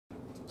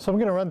So I'm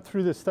going to run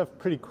through this stuff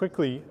pretty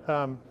quickly,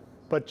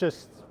 but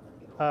just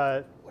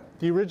the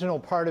original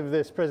part of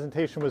this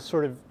presentation was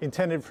sort of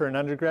intended for an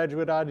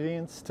undergraduate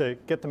audience to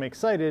get them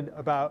excited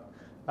about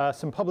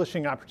some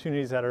publishing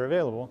opportunities that are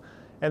available.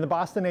 And the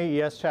Boston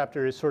AES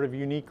chapter is sort of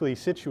uniquely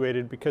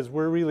situated because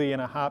we're really in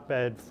a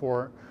hotbed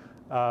for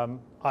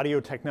audio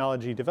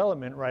technology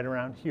development right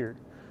around here.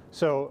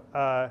 So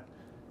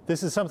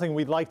this is something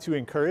we'd like to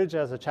encourage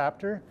as a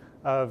chapter,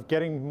 of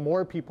getting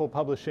more people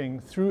publishing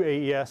through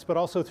AES, but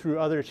also through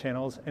other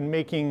channels, and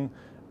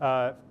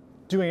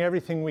doing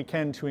everything we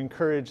can to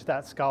encourage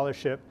that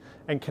scholarship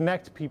and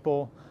connect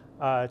people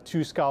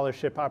to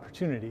scholarship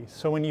opportunities.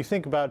 So when you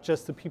think about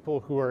just the people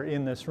who are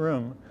in this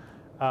room,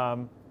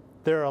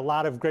 there are a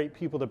lot of great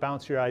people to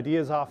bounce your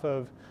ideas off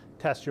of,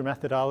 test your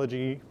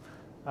methodology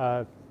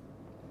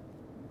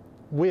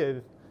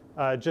with,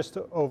 just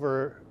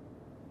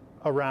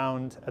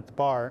around at the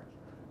bar.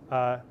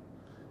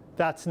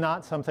 That's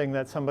not something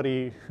that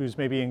somebody who's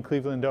maybe in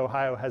Cleveland,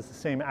 Ohio has the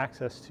same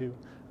access to.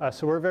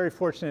 So we're very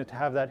fortunate to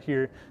have that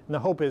here. And the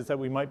hope is that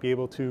we might be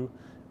able to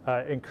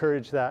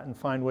encourage that and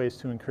find ways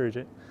to encourage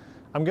it.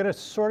 I'm going to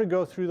sort of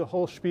go through the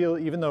whole spiel,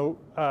 even though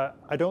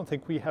I don't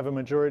think we have a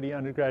majority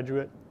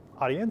undergraduate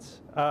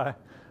audience.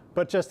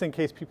 But just in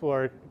case people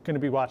are going to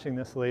be watching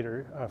this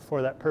later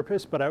for that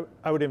purpose. But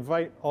I would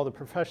invite all the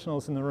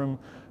professionals in the room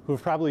who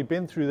have probably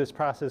been through this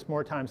process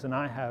more times than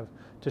I have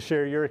to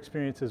share your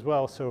experience as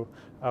well, so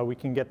we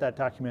can get that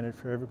documented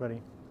for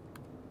everybody.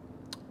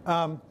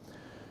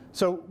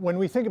 So when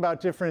we think about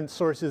different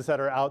sources that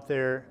are out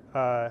there,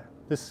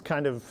 this is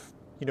kind of,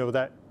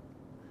 that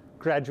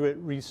graduate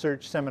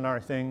research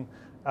seminar thing.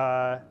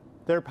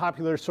 There are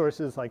popular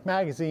sources like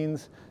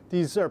magazines.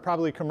 These are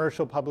probably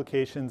commercial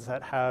publications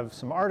that have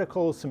some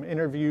articles, some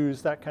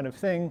interviews, that kind of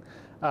thing.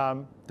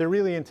 They're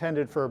really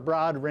intended for a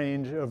broad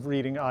range of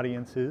reading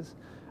audiences.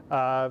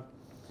 And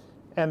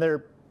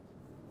they're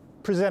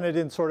presented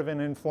in sort of an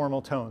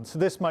informal tone. So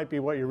this might be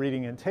what you're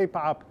reading in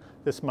tape-op.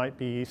 This might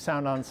be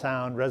sound on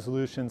sound,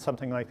 resolution,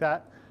 something like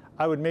that.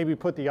 I would maybe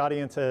put the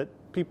audience at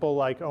people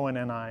like Owen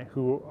and I,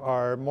 who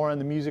are more on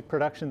the music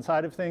production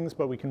side of things,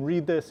 but we can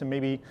read this and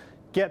maybe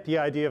get the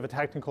idea of a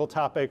technical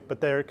topic, but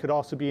there could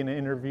also be an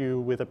interview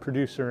with a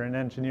producer, an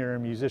engineer, a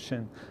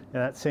musician in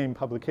that same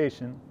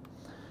publication.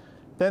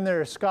 Then there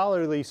are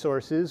scholarly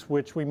sources,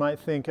 which we might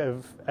think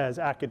of as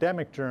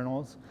academic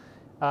journals.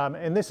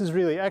 And this is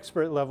really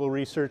expert level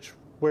research,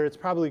 where it's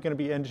probably going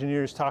to be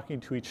engineers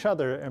talking to each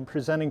other and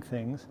presenting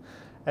things.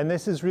 And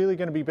this is really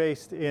going to be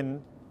based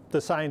in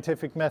the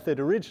scientific method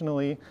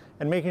originally,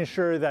 and making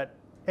sure that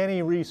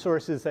any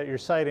resources that you're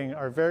citing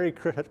are very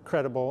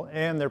credible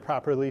and they're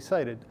properly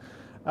cited.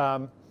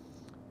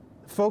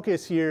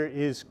 Focus here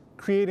is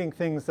creating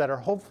things that are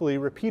hopefully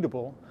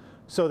repeatable,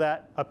 so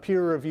that a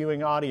peer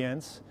reviewing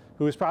audience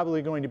who is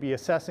probably going to be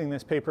assessing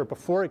this paper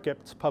before it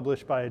gets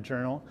published by a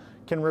journal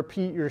can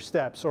repeat your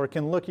steps, or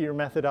can look at your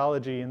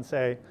methodology and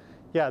say,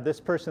 yeah, this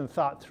person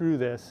thought through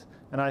this,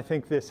 and I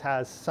think this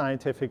has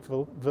scientific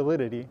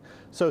validity.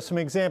 So some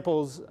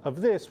examples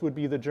of this would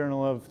be the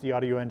Journal of the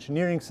Audio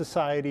Engineering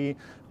Society.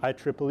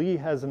 IEEE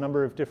has a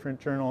number of different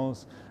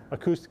journals.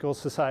 Acoustical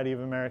Society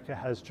of America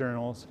has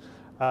journals.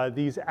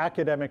 These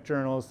academic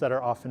journals that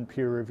are often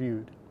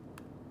peer-reviewed.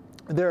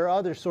 There are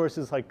other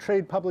sources like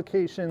trade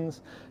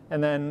publications,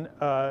 and then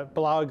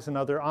blogs and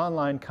other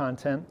online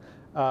content.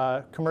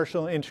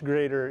 Commercial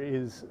Integrator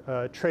is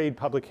a trade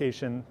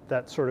publication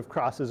that sort of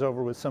crosses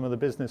over with some of the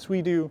business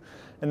we do.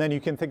 And then you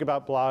can think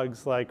about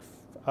blogs like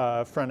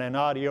Front End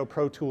Audio,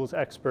 Pro Tools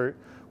Expert,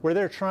 where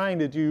they're trying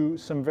to do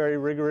some very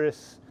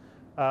rigorous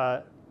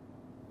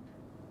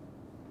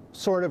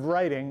sort of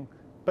writing,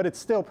 but it's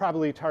still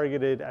probably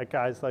targeted at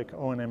guys like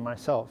Owen and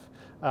myself.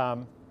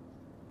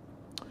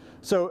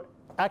 So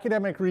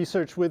academic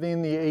research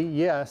within the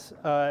AES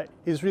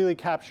is really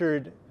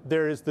captured.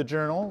 There is the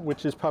journal,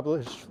 which is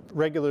published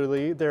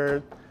regularly. There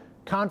are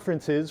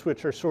conferences,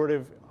 which are sort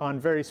of on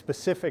very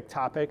specific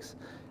topics.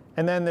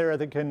 And then there are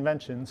the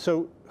conventions.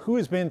 So who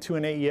has been to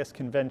an AES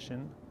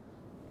convention?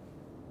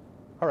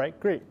 All right,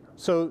 great.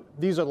 So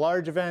these are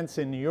large events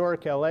in New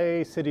York,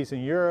 LA, cities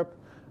in Europe.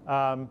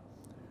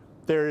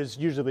 There's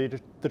usually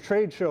the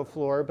trade show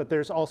floor, but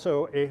there's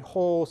also a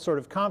whole sort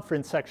of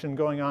conference section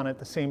going on at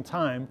the same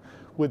time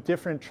with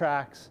different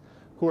tracks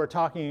who are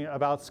talking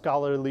about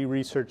scholarly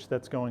research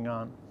that's going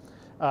on.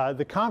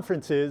 The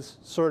conference is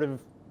sort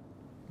of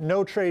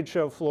no trade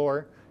show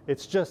floor.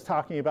 It's just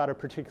talking about a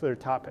particular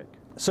topic.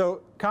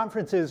 So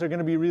conferences are going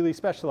to be really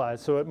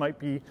specialized. So it might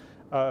be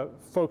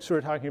folks who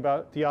are talking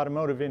about the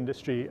automotive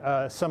industry.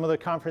 Some of the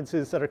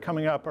conferences that are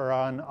coming up are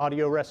on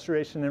audio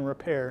restoration and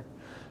repair.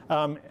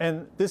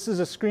 And this is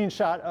a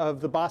screenshot of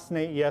the Boston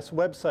AES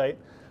website.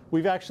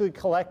 We've actually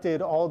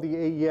collected all the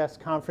AES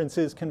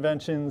conferences,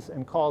 conventions,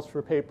 and calls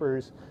for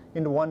papers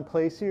into one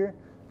place here.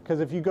 Because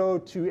if you go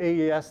to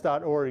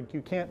AES.org,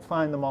 you can't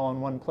find them all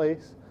in one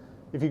place.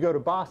 If you go to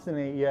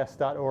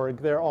BostonAES.org,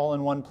 they're all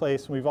in one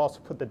place. And we've also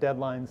put the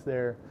deadlines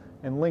there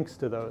and links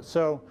to those.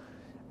 So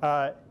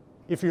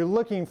if you're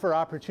looking for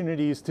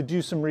opportunities to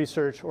do some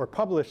research or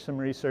publish some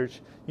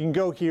research, you can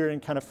go here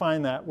and kind of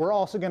find that. We're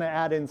also going to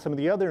add in some of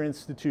the other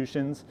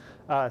institutions.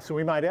 So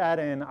we might add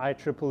in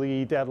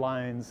IEEE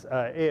deadlines,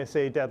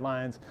 ASA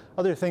deadlines,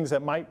 other things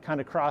that might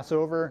kind of cross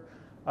over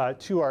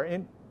to our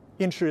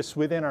interests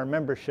within our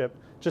membership,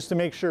 just to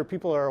make sure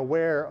people are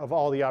aware of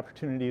all the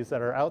opportunities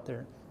that are out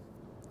there.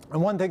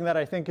 And one thing that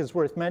I think is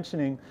worth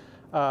mentioning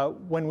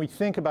when we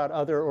think about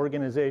other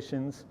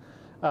organizations,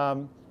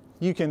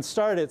 you can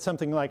start at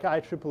something like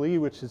IEEE,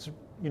 which is,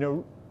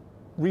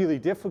 really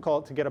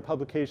difficult to get a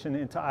publication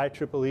into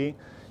IEEE.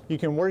 You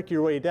can work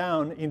your way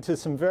down into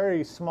some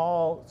very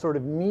small, sort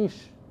of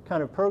niche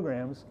kind of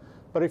programs.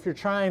 But if you're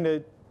trying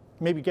to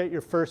maybe get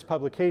your first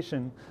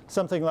publication,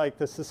 something like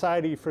the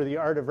Society for the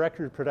Art of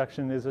Record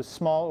Production is a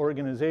small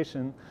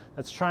organization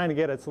that's trying to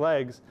get its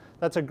legs.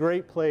 That's a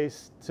great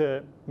place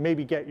to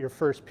maybe get your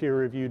first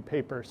peer-reviewed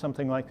paper,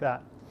 something like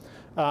that.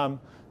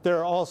 There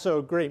are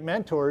also great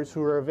mentors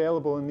who are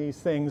available in these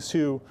things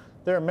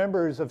they're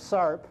members of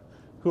SARP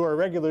who are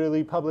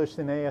regularly published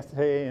in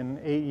ASA and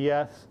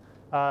AES.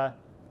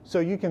 So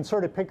you can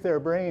sort of pick their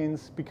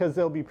brains because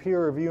they'll be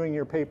peer reviewing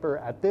your paper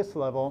at this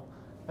level,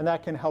 and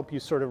that can help you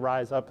sort of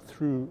rise up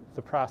through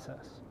the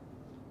process.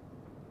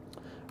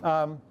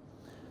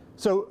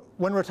 So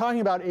when we're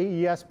talking about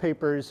AES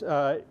papers,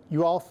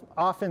 you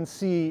often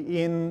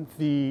see in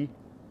the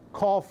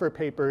call for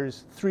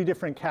papers 3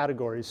 different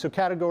categories. So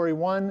category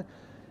 1,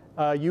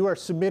 you are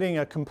submitting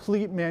a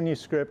complete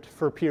manuscript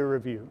for peer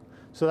review.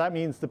 So that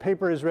means the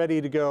paper is ready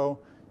to go.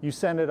 You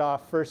send it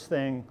off first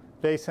thing.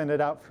 They send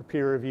it out for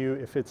peer review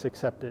if it's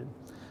accepted.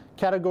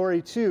 Category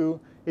 2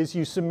 is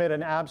you submit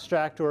an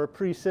abstract or a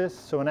precis.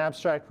 So an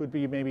abstract would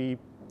be maybe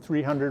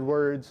 300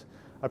 words.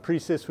 A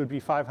precis would be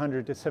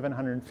 500 to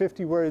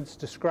 750 words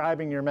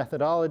describing your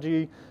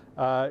methodology,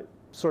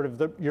 sort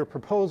of your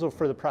proposal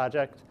for the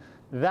project.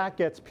 That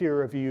gets peer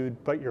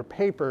reviewed, but your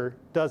paper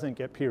doesn't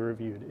get peer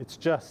reviewed. It's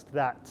just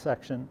that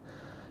section.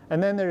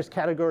 And then there's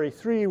category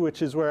 3,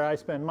 which is where I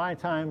spend my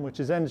time,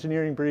 which is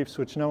engineering briefs,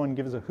 which no one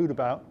gives a hoot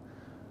about.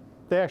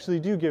 They actually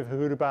do give a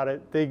hoot about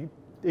it.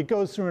 It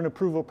goes through an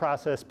approval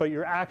process, but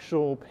your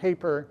actual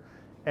paper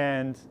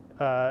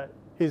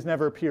is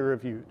never peer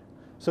reviewed.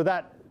 So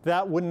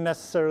that wouldn't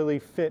necessarily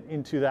fit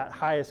into that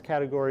highest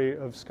category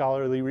of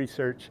scholarly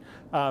research.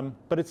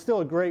 But it's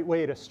still a great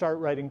way to start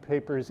writing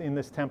papers in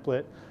this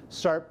template,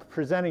 start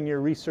presenting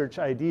your research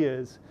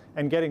ideas,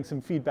 and getting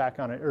some feedback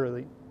on it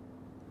early.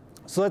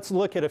 So let's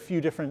look at a few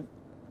different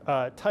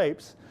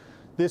types.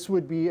 This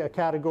would be a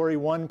category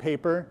 1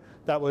 paper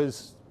that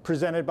was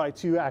presented by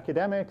 2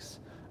 academics.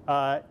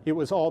 It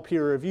was all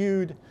peer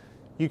reviewed.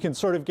 You can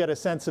sort of get a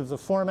sense of the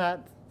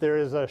format. There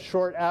is a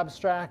short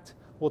abstract.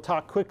 We'll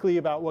talk quickly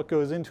about what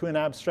goes into an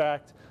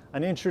abstract,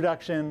 an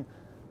introduction.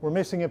 We're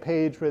missing a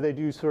page where they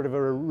do sort of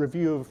a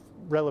review of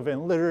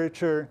relevant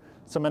literature,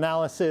 some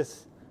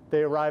analysis.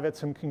 They arrive at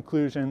some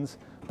conclusions.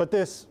 But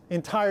this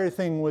entire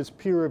thing was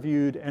peer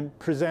reviewed and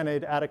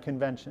presented at a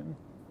convention.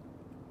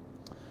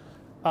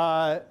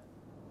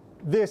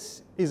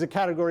 This is a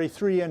category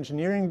 3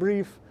 engineering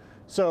brief.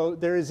 So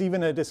there is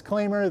even a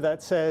disclaimer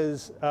that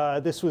says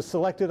this was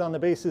selected on the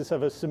basis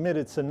of a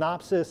submitted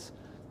synopsis.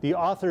 The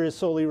author is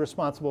solely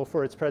responsible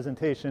for its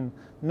presentation.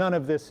 None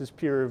of this is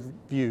peer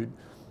reviewed.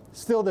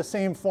 Still the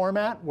same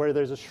format where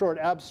there's a short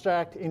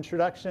abstract,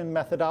 introduction,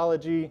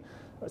 methodology,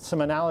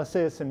 some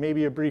analysis, and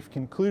maybe a brief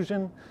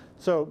conclusion.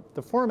 So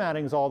the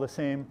formatting is all the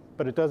same,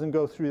 but it doesn't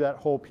go through that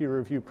whole peer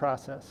review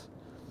process.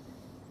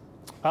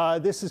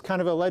 This is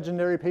kind of a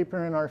legendary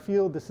paper in our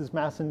field. This is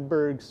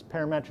Massenburg's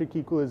parametric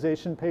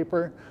equalization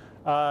paper.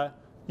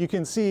 You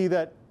can see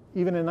that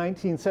even in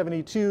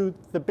 1972,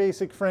 the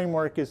basic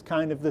framework is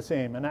kind of the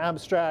same. An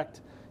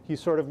abstract, he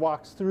sort of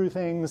walks through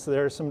things.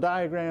 There are some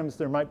diagrams.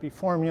 There might be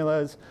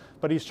formulas.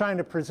 But he's trying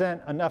to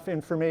present enough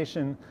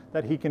information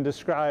that he can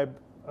describe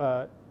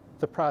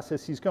the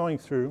process he's going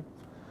through.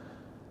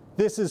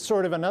 This is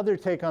sort of another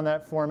take on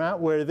that format,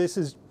 where this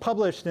is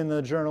published in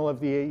the Journal of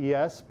the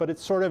AES, but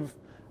it's sort of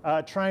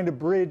trying to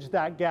bridge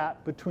that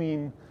gap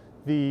between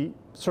the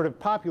sort of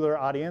popular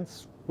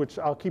audience, which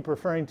I'll keep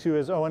referring to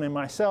as Owen and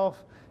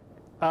myself,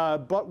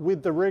 but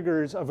with the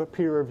rigors of a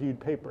peer-reviewed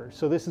paper.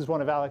 So this is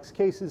one of Alex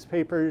Case's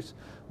papers,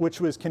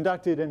 which was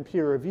conducted and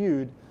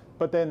peer-reviewed,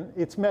 but then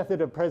its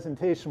method of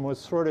presentation was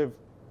sort of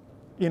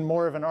in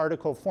more of an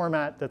article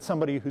format that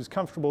somebody who's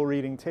comfortable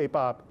reading tape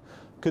op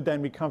could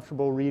then be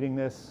comfortable reading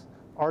this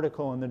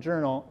article in the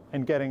journal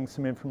and getting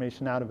some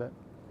information out of it.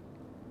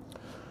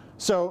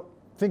 So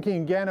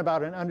thinking again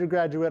about an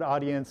undergraduate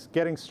audience,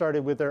 getting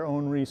started with their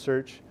own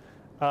research,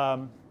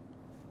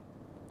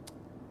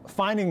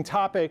 finding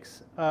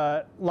topics.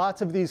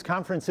 Lots of these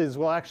conferences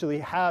will actually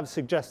have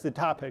suggested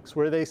topics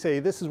where they say,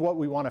 this is what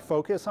we want to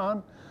focus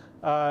on.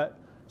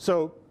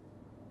 So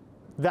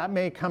that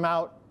may come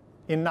out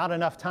in not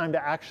enough time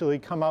to actually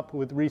come up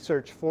with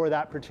research for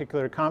that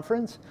particular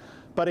conference,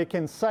 but it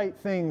can cite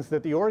things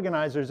that the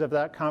organizers of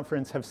that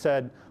conference have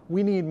said,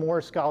 we need more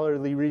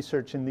scholarly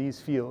research in these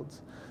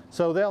fields.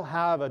 So they'll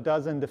have a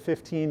dozen to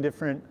 15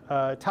 different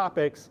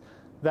topics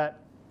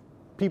that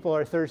people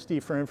are thirsty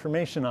for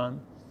information on.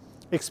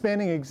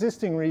 Expanding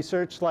existing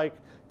research, like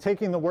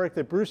taking the work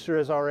that Brewster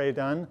has already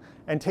done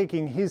and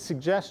taking his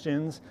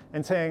suggestions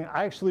and saying,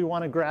 I actually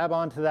want to grab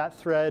onto that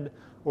thread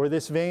or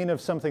this vein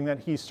of something that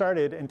he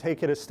started and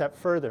take it a step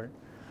further.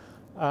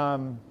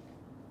 The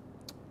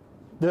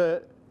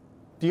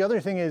other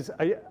thing is,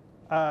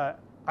 I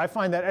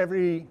find that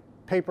every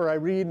paper I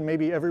read and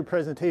maybe every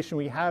presentation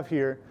we have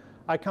here,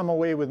 I come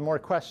away with more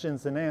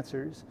questions than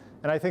answers.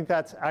 And I think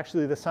that's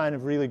actually the sign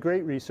of really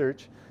great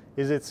research,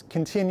 is it's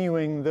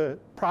continuing the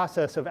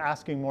process of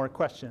asking more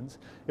questions.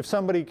 If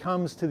somebody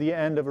comes to the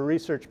end of a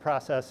research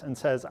process and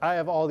says, I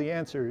have all the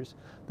answers,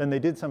 then they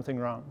did something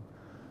wrong.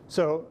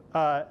 So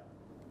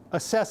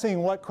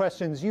assessing what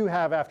questions you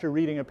have after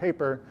reading a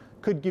paper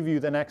could give you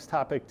the next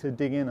topic to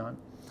dig in on.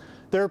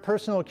 There are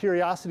personal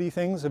curiosity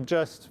things of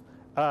just,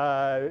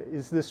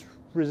 is this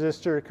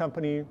resistor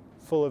company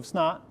full of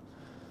snot?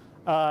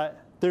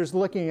 There's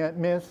looking at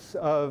myths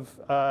of,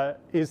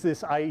 is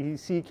this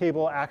IEC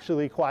cable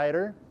actually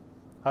quieter?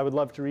 I would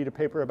love to read a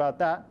paper about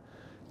that.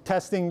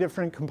 Testing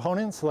different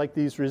components like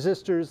these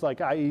resistors, like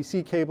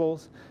IEC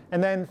cables,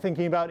 and then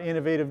thinking about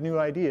innovative new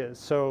ideas.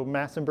 So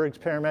Massenburg's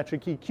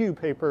parametric EQ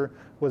paper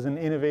was an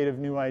innovative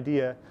new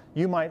idea.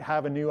 You might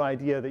have a new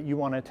idea that you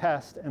want to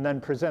test and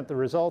then present the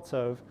results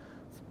of,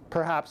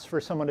 perhaps for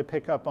someone to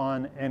pick up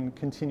on and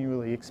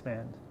continually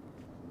expand.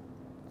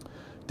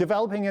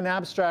 Developing an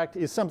abstract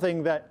is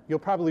something that you'll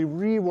probably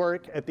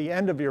rework at the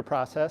end of your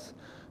process,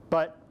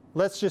 but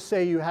let's just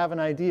say you have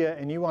an idea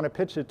and you want to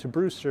pitch it to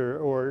Brewster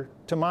or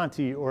to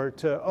Monty or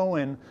to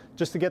Owen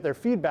just to get their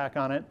feedback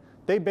on it.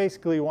 They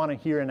basically want to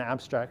hear an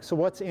abstract. So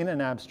what's in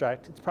an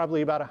abstract? It's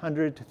probably about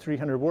 100 to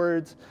 300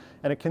 words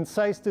and a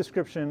concise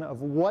description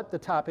of what the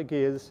topic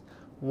is,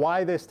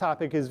 why this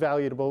topic is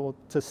valuable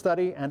to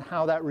study, and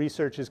how that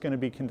research is going to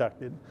be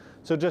conducted.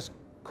 So just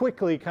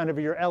quickly, kind of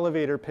your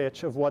elevator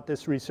pitch of what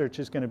this research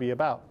is going to be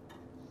about.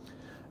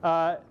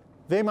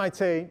 They might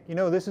say, you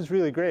know, this is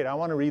really great. I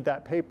want to read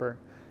that paper.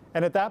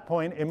 And at that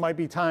point, it might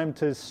be time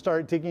to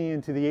start digging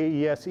into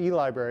the AES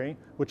e-library,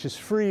 which is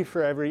free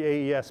for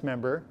every AES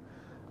member,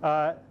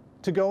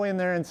 to go in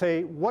there and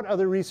say, what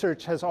other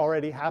research has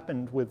already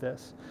happened with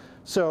this?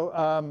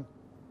 So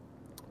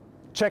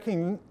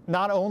checking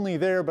not only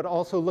there, but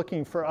also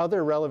looking for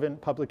other relevant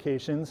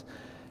publications.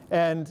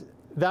 And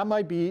that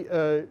might be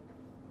a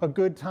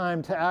good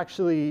time to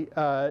actually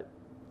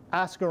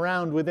ask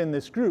around within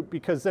this group,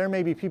 because there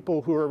may be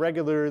people who are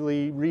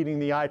regularly reading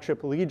the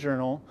IEEE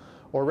journal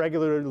or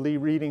regularly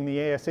reading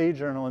the ASA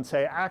journal and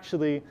say,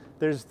 actually,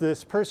 there's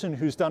this person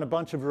who's done a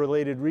bunch of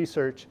related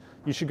research.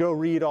 You should go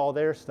read all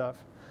their stuff.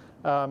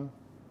 And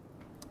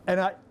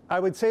I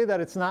would say that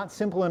it's not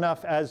simple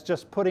enough as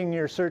just putting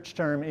your search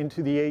term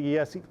into the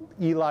AES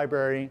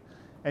e-library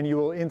and you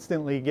will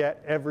instantly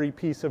get every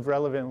piece of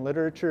relevant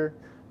literature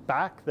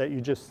back that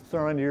you just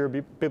throw into your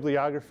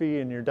bibliography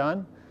and you're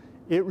done.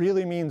 It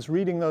really means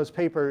reading those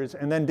papers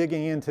and then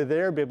digging into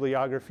their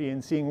bibliography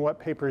and seeing what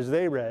papers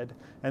they read,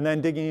 and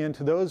then digging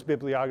into those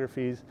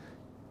bibliographies.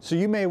 So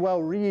you may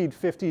well read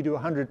 50 to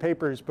 100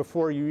 papers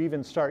before you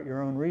even start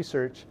your own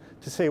research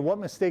to say, what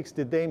mistakes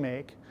did they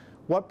make?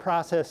 What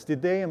process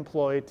did they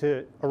employ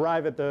to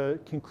arrive at the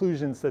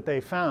conclusions that they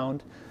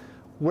found?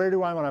 Where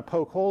do I want to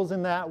poke holes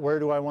in that? Where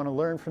do I want to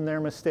learn from their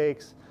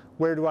mistakes?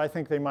 Where do I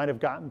think they might have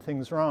gotten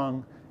things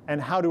wrong? And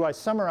how do I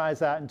summarize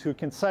that into a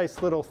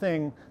concise little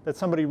thing that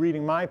somebody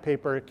reading my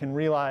paper can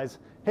realize,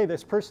 hey,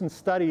 this person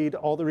studied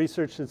all the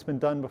research that's been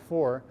done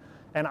before,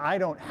 and I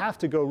don't have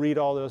to go read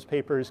all those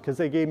papers because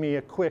they gave me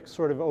a quick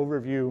sort of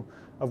overview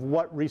of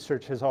what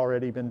research has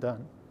already been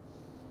done.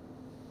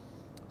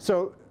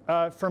 So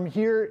from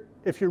here,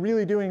 if you're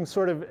really doing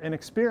sort of an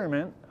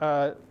experiment,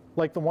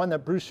 like the one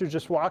that Brewster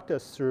just walked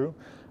us through,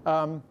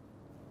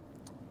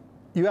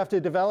 you have to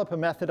develop a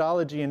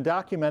methodology and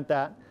document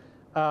that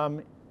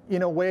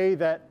in a way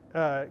that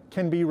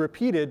can be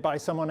repeated by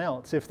someone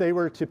else. If they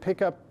were to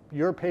pick up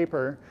your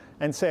paper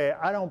and say,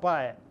 I don't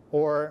buy it,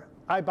 or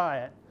I buy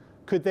it,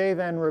 could they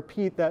then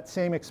repeat that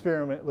same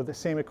experiment with the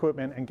same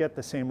equipment and get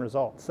the same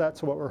results?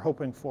 That's what we're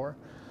hoping for.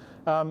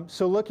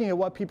 So looking at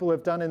what people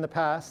have done in the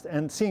past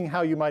and seeing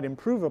how you might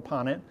improve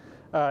upon it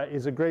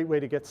is a great way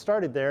to get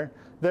started there.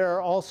 There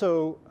are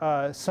also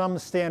some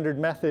standard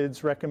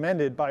methods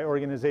recommended by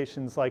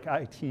organizations like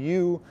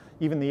ITU.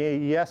 Even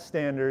the AES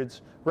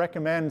standards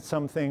recommend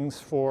some things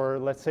for,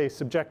 let's say,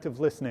 subjective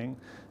listening.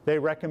 They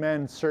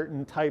recommend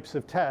certain types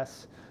of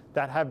tests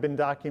that have been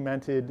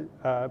documented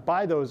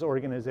by those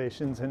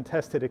organizations and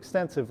tested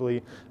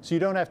extensively. So you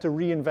don't have to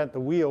reinvent the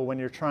wheel when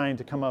you're trying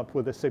to come up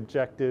with a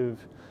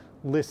subjective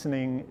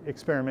listening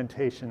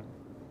experimentation,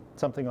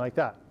 something like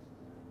that.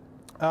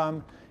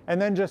 And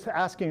then just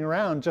asking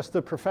around, just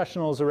the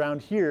professionals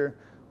around here,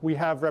 we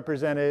have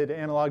represented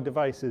analog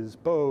devices,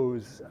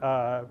 Bose,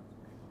 I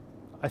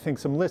think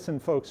some Listen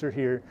folks are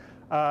here,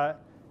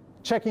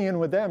 checking in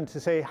with them to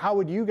say, how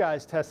would you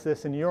guys test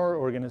this in your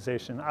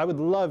organization? I would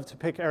love to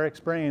pick Eric's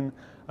brain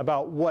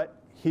about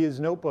what his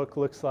notebook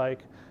looks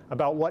like,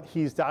 about what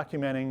he's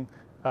documenting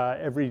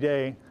every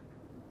day.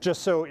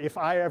 just so if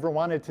I ever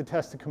wanted to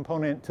test a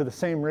component to the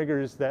same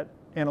rigors that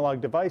Analog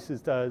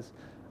Devices does,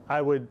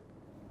 I would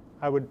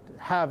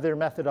have their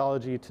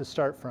methodology to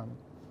start from.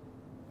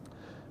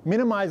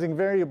 Minimizing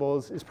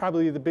variables is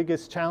probably the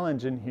biggest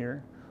challenge in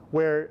here,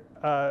 where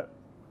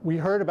we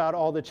heard about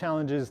all the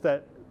challenges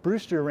that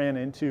Brewster ran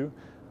into.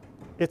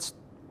 It's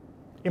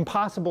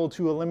impossible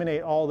to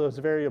eliminate all those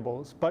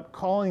variables, but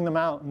calling them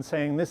out and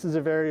saying, this is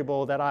a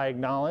variable that I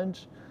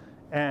acknowledge,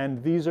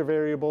 and these are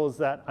variables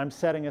that I'm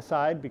setting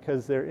aside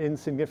because they're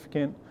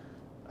insignificant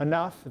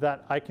enough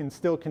that I can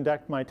still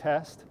conduct my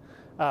test.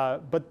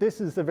 But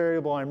this is the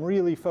variable I'm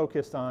really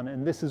focused on,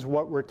 and this is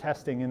what we're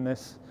testing in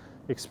this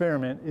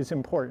experiment is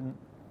important.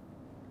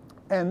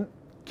 And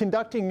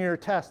conducting your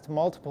test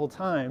multiple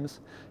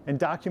times and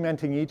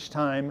documenting each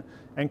time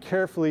and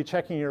carefully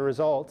checking your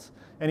results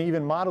and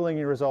even modeling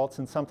your results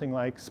in something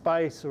like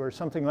SPICE or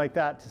something like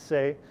that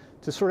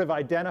to sort of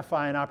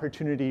identify an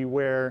opportunity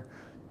where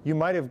you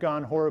might have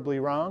gone horribly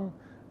wrong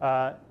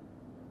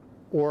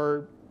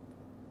or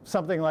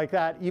something like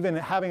that. Even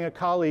having a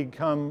colleague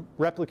come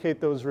replicate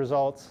those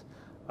results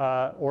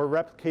or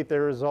replicate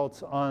their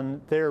results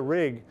on their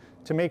rig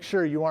to make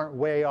sure you aren't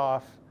way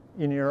off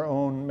in your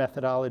own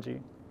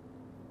methodology.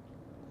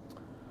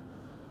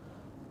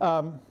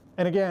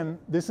 And again,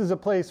 this is a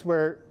place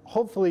where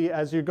hopefully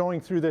as you're going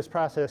through this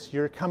process,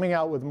 you're coming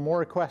out with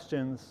more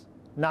questions,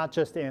 not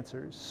just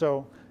answers.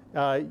 So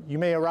you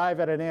may arrive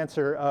at an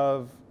answer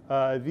of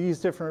these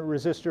different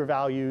resistor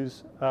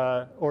values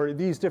or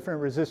these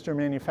different resistor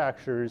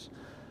manufacturers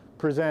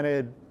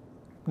presented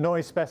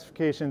noise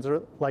specifications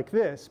like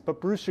this, but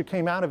Brewster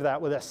came out of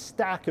that with a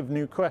stack of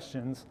new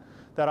questions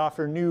that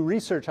offer new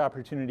research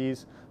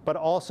opportunities, but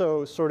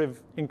also sort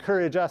of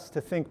encourage us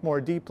to think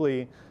more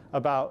deeply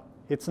about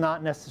it's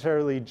not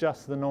necessarily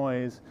just the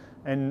noise,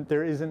 and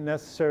there isn't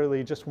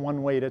necessarily just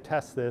one way to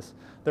test this.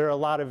 There are a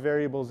lot of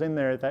variables in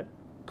there that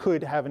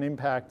could have an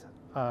impact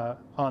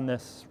on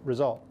this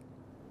result.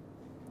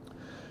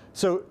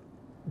 So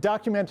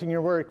documenting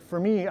your work, for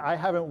me, I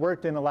haven't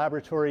worked in a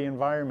laboratory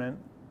environment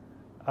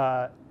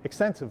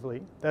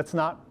extensively. That's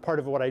not part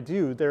of what I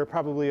do. There are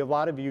probably a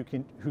lot of you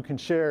who can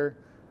share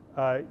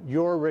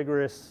your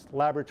rigorous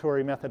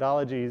laboratory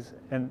methodologies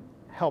and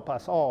help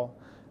us all.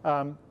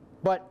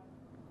 But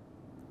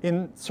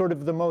in sort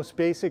of the most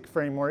basic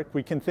framework,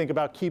 we can think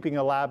about keeping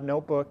a lab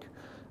notebook,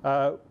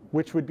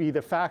 which would be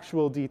the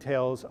factual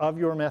details of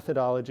your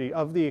methodology,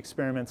 of the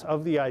experiments,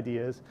 of the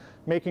ideas,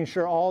 making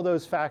sure all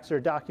those facts are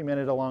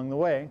documented along the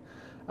way,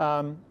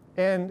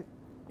 and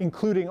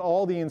including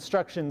all the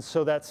instructions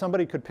so that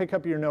somebody could pick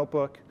up your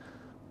notebook,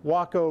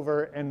 walk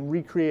over, and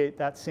recreate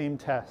that same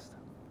test.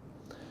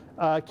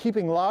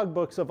 Keeping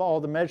logbooks of all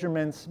the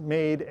measurements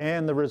made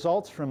and the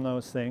results from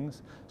those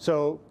things.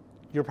 So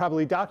you're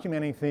probably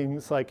documenting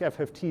things like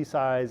FFT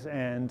size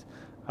and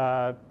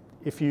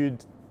if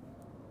you'd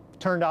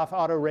turned off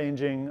auto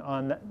ranging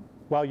on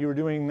while you were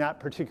doing that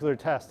particular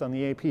test on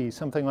the AP,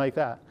 something like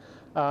that.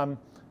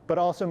 But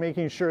also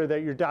making sure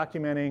that you're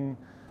documenting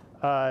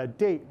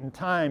date and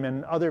time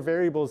and other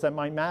variables that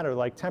might matter,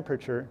 like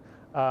temperature,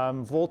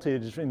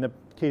 voltage in the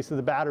case of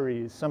the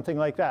batteries, something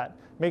like that.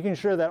 Making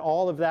sure that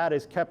all of that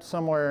is kept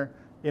somewhere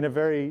in a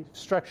very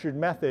structured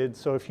method.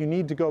 So if you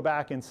need to go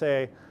back and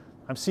say,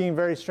 I'm seeing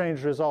very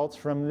strange results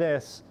from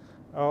this,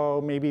 oh,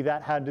 maybe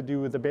that had to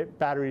do with the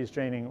batteries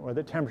draining or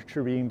the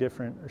temperature being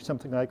different or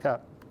something like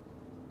that.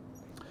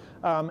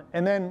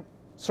 And then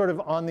sort of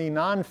on the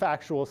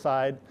non-factual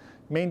side,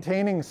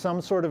 maintaining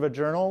some sort of a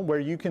journal where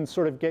you can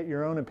sort of get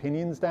your own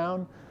opinions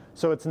down.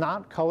 So it's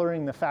not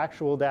coloring the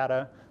factual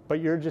data, but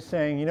you're just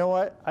saying, you know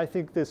what, I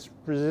think this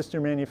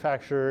resistor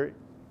manufacturer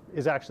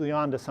is actually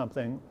onto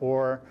something,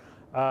 or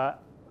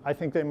I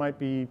think they might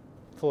be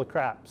full of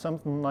crap,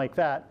 something like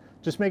that.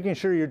 Just making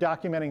sure you're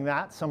documenting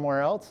that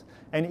somewhere else,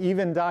 and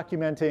even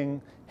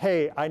documenting,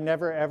 hey, I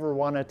never ever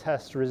want to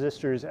test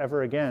resistors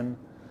ever again,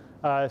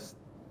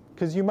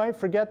 because you might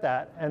forget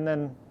that, and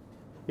then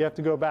you have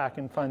to go back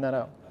and find that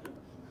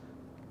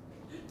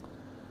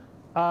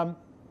out.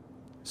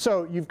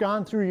 So you've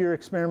gone through your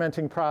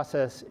experimenting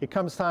process. It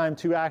comes time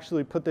to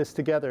actually put this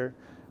together.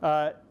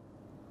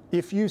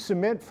 If you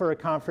submit for a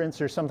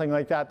conference or something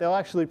like that, they'll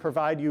actually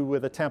provide you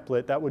with a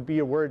template. That would be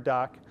a Word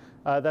doc.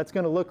 That's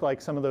going to look like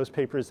some of those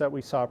papers that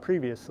we saw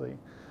previously.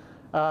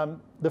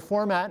 The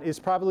format is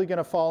probably going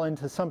to fall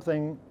into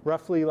something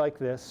roughly like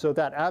this. So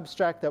that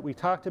abstract that we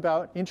talked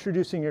about,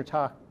 introducing your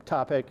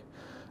topic,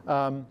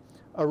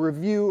 a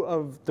review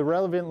of the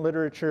relevant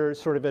literature,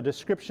 sort of a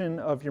description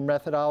of your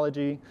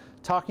methodology,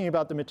 talking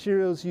about the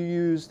materials you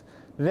used,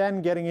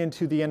 then getting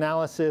into the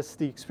analysis,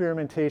 the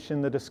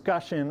experimentation, the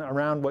discussion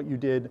around what you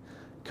did,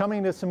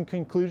 coming to some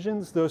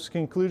conclusions. Those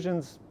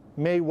conclusions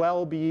may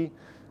well be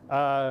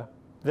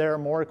there are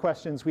more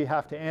questions we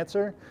have to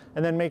answer,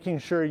 and then making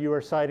sure you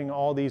are citing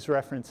all these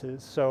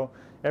references. So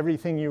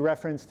everything you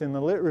referenced in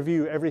the lit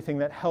review, everything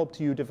that helped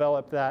you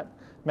develop that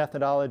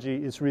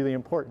methodology is really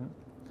important.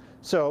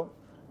 So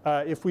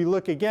if we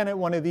look again at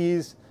one of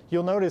these,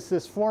 you'll notice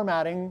this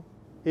formatting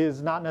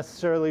is not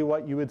necessarily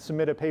what you would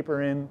submit a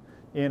paper in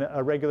in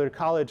a regular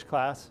college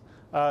class.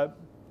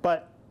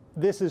 But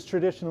this is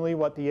traditionally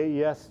what the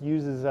AES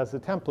uses as a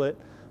template,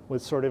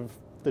 with sort of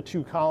the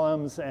 2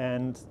 columns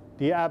and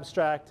the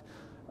abstract.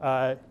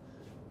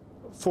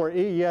 For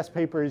AES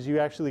papers, you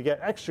actually get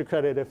extra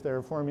credit if there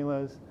are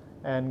formulas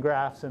and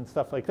graphs and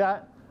stuff like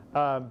that.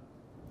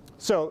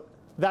 So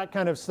that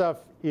kind of stuff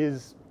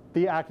is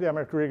the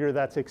academic rigor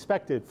that's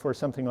expected for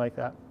something like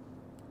that.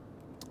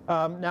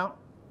 Now,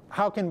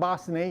 how can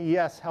Boston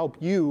AES help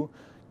you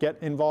get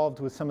involved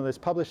with some of this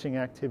publishing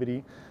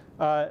activity?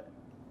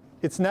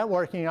 It's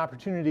networking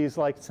opportunities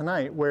like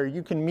tonight, where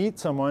you can meet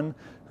someone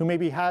who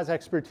maybe has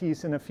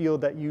expertise in a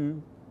field that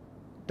you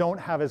don't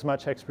have as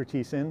much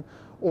expertise in,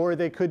 or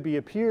they could be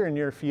a peer in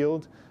your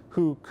field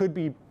who could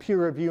be peer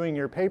reviewing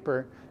your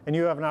paper, and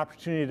you have an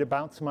opportunity to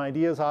bounce some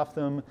ideas off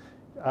them,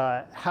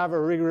 have a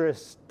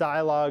rigorous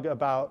dialogue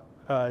about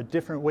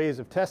different ways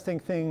of testing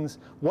things,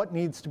 what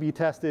needs to be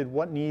tested,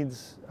 what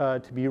needs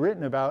to be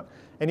written about,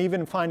 and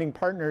even finding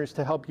partners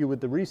to help you with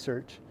the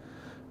research.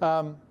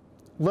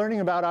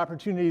 Learning about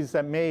opportunities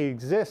that may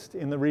exist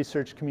in the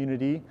research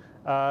community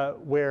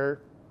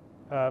where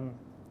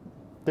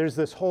there's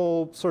this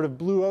whole sort of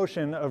blue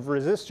ocean of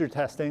resistor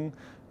testing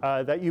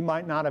that you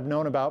might not have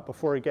known about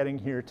before getting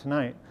here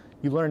tonight.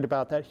 You learned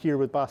about that here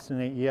with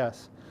Boston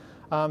AES.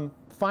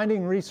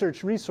 Finding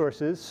research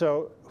resources.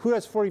 So who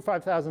has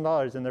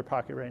 $45,000 in their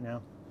pocket right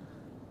now?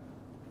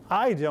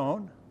 I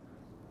don't,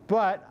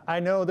 but I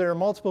know there are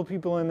multiple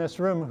people in this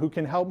room who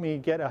can help me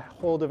get a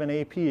hold of an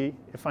AP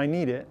if I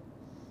need it.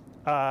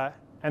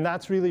 And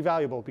that's really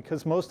valuable,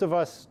 because most of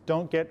us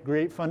don't get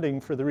great funding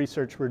for the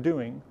research we're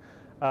doing.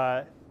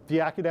 The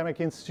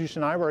academic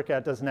institution I work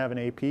at doesn't have an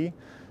AP,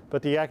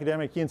 but the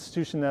academic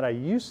institution that I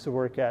used to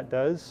work at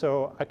does.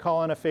 So I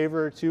call in a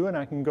favor or two, and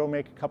I can go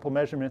make a couple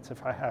measurements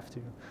if I have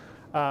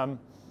to.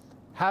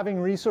 Having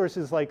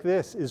resources like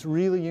this is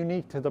really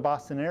unique to the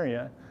Boston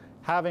area.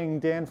 Having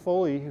Dan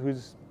Foley,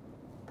 who's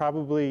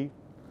probably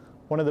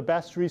one of the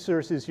best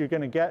resources you're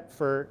going to get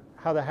for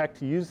how the heck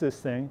to use this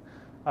thing,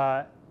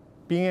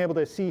 being able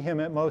to see him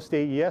at most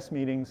AES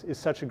meetings is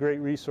such a great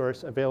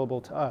resource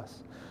available to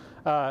us.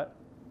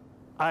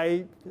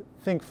 I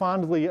think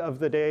fondly of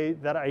the day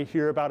that I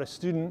hear about a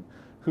student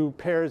who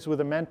pairs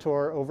with a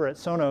mentor over at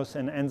Sonos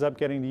and ends up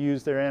getting to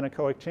use their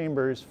anechoic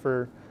chambers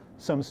for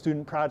some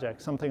student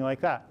project, something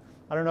like that.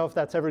 I don't know if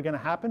that's ever going to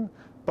happen,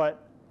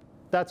 but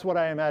that's what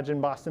I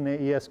imagine Boston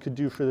AES could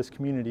do for this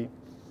community.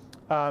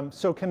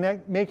 So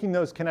making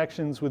those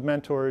connections with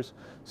mentors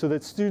so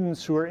that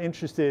students who are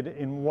interested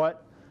in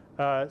what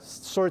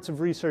sorts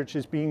of research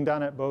is being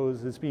done at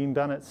Bose, is being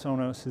done at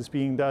Sonos, is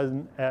being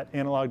done at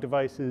Analog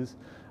Devices,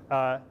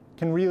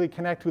 can really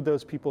connect with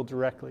those people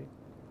directly.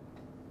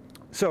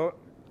 So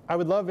I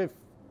would love if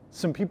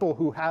some people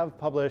who have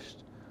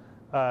published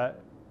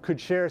could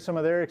share some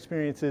of their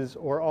experiences,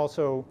 or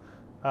also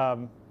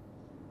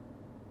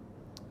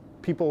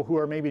people who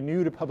are maybe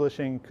new to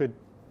publishing could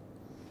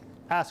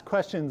ask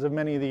questions of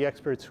many of the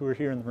experts who are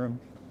here in the room.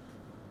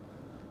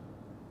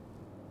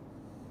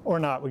 Or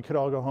not, we could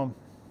all go home.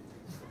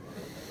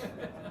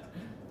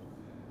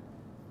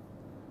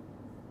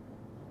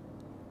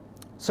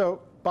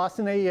 So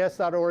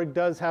BostonAES.org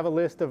does have a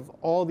list of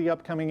all the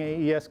upcoming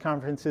AES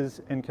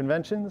conferences and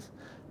conventions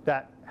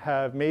that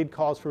have made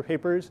calls for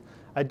papers.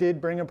 I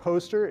did bring a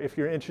poster if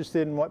you're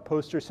interested in what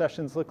poster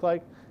sessions look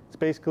like. It's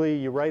basically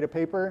you write a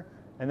paper,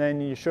 and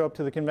then you show up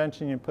to the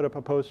convention, you put up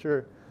a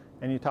poster,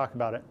 and you talk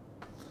about it.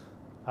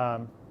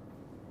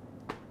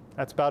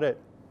 That's about it.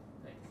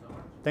 Thank you so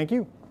much. Thank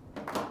you.